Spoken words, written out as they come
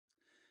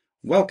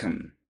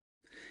Welcome!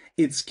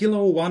 It's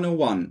Kilo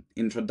 101,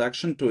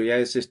 Introduction to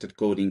AI-Assisted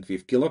Coding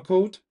with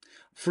KiloCode,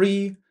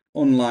 free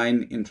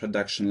online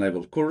introduction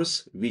level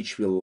course which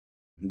will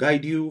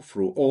guide you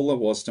through all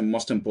of the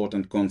most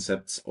important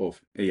concepts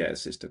of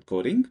AI-assisted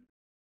coding.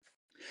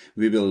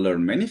 We will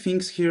learn many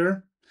things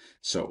here,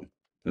 so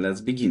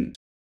let's begin.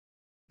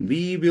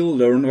 We will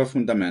learn the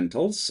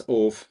fundamentals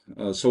of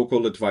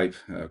so-called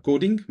vibe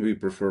coding. We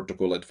prefer to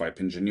call it vibe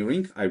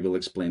engineering. I will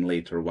explain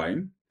later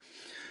why.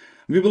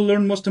 We will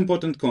learn most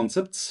important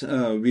concepts.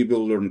 We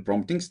will learn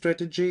prompting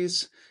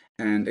strategies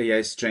and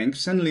AI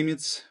strengths and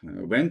limits,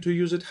 when to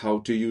use it, how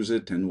to use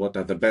it, and what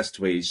are the best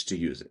ways to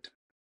use it.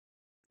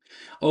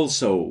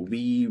 Also,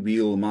 we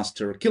will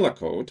master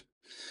KiloCode,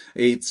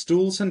 its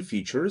tools and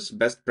features,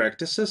 best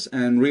practices,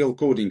 and real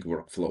coding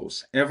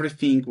workflows,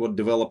 everything what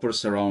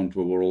developers around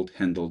the world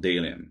handle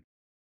daily.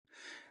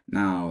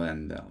 Now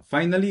and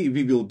finally,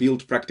 we will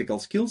build practical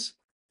skills,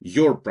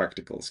 your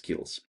practical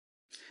skills.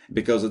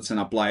 Because it's an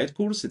applied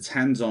course, it's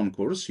hands-on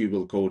course, you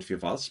will code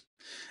with us,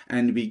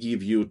 and we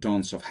give you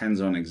tons of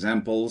hands-on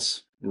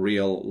examples,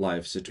 real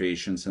life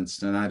situations and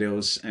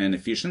scenarios, and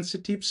efficiency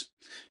tips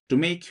to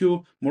make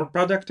you more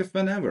productive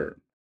than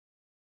ever.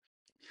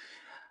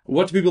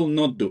 What we will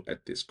not do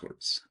at this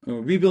course,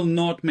 we will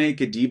not make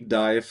a deep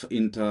dive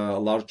into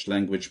large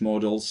language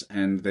models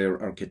and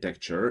their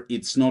architecture.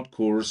 It's not a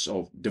course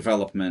of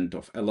development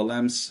of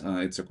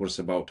LLMs, it's a course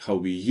about how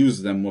we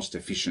use them most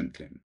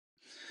efficiently.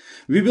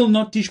 We will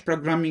not teach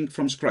programming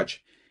from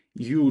scratch.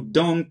 You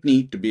don't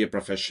need to be a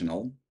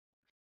professional,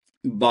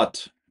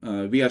 but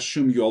we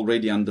assume you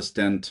already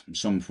understand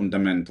some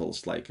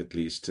fundamentals, like at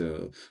least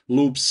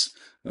loops,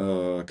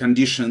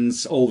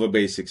 conditions, all the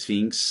basic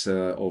things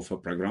of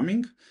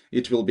programming.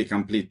 It will be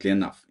completely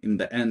enough. In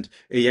the end,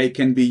 AI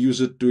can be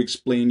used to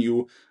explain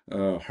you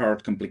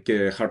hard,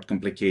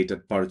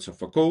 complicated parts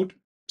of a code,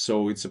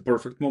 so it's a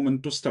perfect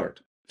moment to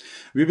start.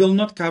 We will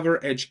not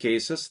cover edge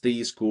cases.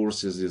 This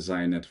course is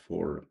designed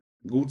for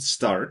good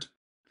start,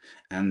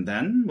 and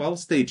then, well,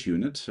 stay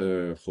tuned.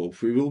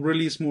 Hope we will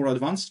release more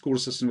advanced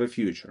courses in the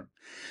future.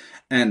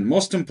 And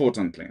most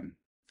importantly,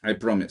 I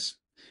promise,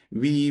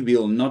 we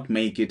will not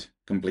make it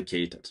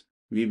complicated.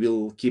 We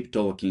will keep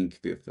talking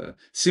with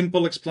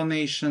simple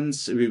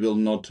explanations. We will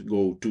not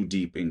go too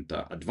deep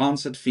into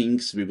advanced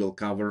things. We will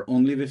cover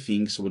only the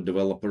things what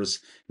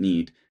developers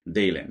need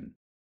daily.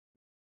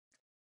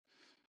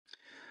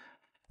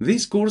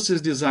 This course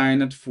is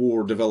designed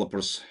for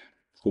developers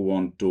who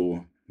want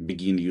to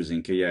begin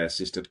using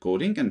AI-assisted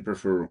coding and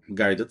prefer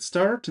guided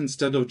start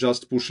instead of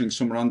just pushing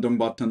some random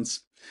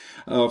buttons.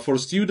 For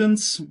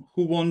students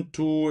who want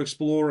to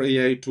explore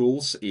AI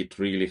tools, it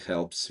really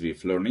helps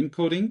with learning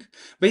coding.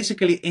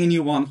 Basically,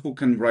 anyone who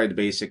can write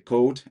basic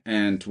code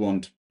and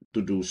want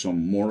to do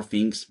some more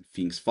things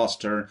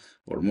faster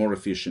or more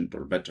efficient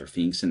or better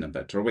things in a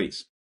better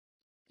ways.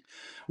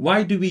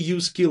 Why do we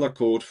use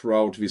KiloCode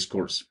throughout this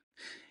course?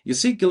 You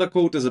see,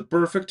 KiloCode is a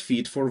perfect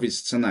fit for this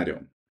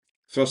scenario.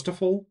 First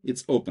of all,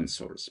 it's open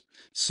source.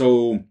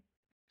 So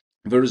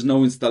there is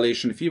no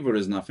installation fee, there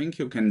is nothing.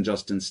 You can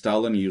just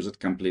install and use it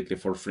completely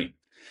for free.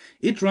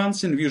 It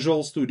runs in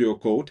Visual Studio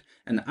Code,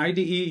 an IDE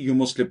you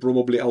mostly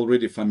probably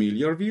already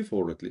familiar with,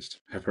 or at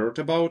least have heard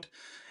about.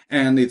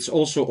 And it's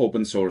also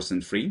open source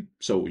and free,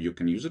 so you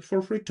can use it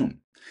for free too.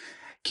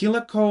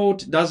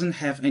 KiloCode doesn't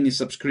have any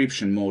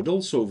subscription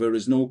model, so there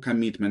is no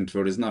commitment.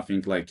 There is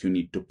nothing like you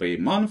need to pay a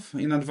month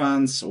in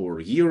advance or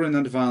year in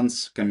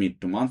advance,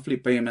 commit to monthly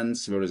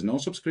payments. There is no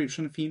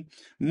subscription fee.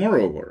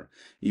 Moreover,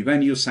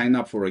 when you sign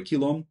up for a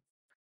Kilo,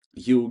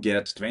 you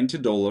get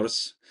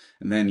 $20,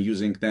 and then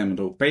using them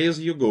to pay as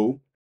you go.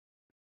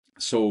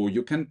 So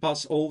you can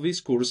pass all this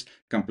course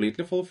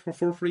completely for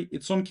free.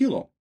 It's on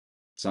Kilo.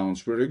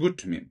 Sounds very good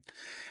to me.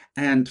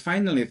 And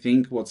finally, I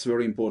think what's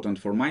very important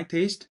for my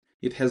taste,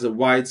 it has a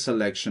wide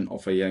selection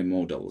of AI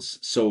models.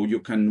 So you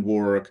can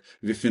work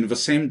within the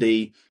same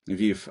day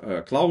with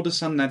Cloud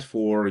Sonnet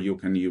 4, you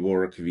can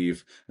work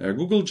with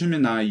Google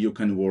Gemini, you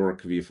can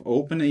work with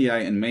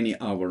OpenAI and many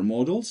other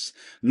models.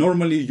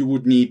 Normally, you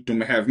would need to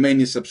have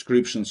many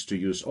subscriptions to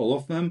use all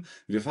of them.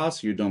 With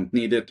us, you don't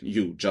need it.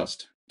 You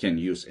just can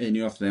use any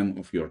of them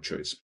of your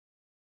choice.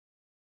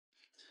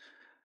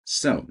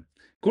 So,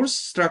 course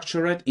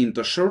structured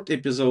into short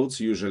episodes,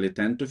 usually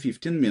 10 to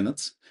 15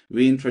 minutes.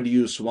 We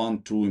introduce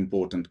 1-2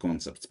 important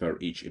concepts per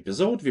each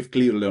episode with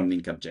clear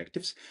learning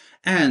objectives.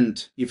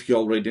 And if you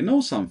already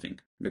know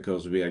something,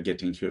 because we are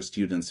getting here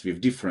students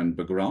with different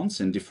backgrounds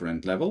and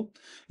different level,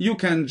 you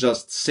can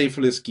just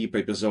safely skip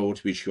episode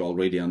which you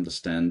already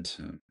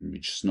understand,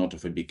 which is not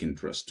of a big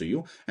interest to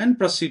you, and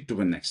proceed to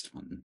the next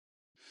one.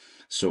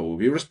 So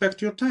we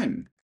respect your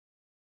time.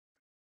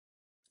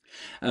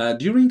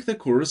 During the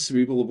course,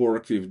 we will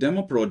work with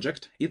demo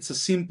project. It's a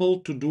simple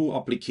to-do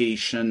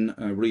application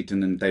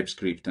written in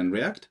TypeScript and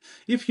React.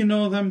 If you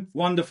know them,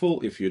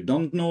 wonderful. If you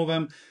don't know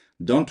them,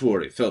 don't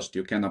worry. First,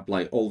 you can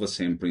apply all the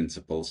same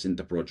principles in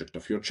the project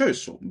of your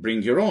choice, so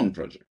bring your own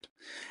project.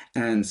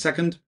 And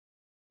second,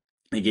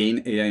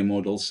 Again, AI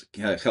models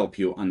help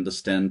you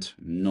understand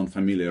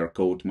non-familiar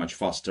code much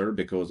faster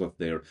because of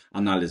their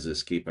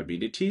analysis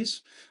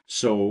capabilities.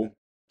 So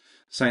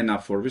sign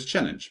up for this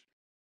challenge.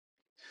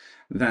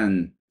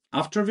 Then,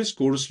 after this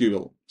course, you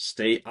will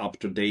stay up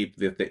to date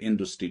with the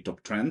industry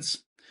top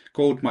trends,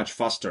 code much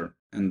faster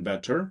and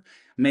better,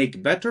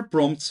 make better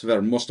prompts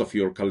where most of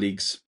your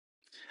colleagues,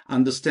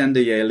 understand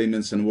the AI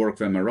limits and work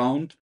them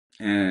around,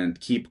 and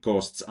keep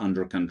costs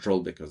under control,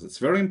 because it's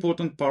a very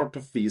important part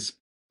of this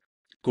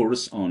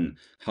course on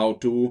how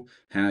to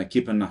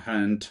keep a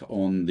hand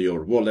on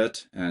your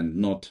wallet and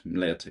not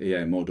let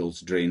AI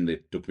models drain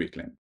it too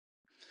quickly.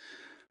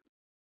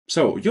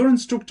 So, your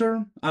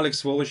instructor,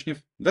 Alex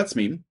Voloshev, that's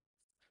me.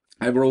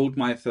 I wrote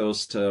my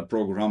first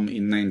program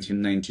in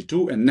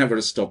 1992 and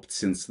never stopped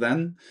since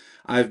then.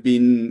 I've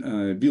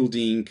been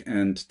building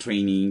and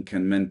training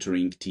and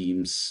mentoring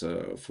teams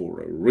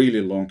for a really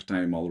long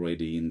time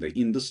already in the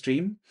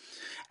industry.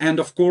 And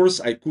of course,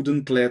 I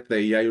couldn't let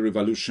the AI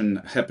revolution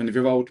happen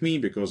without me,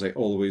 because I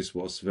always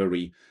was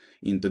very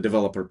into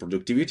developer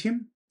productivity.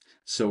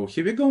 So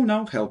here we go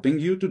now, helping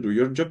you to do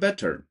your job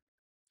better.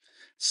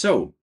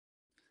 So,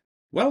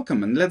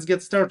 welcome and let's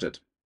get started.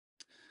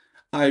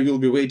 I will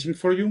be waiting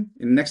for you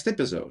in next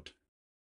episode.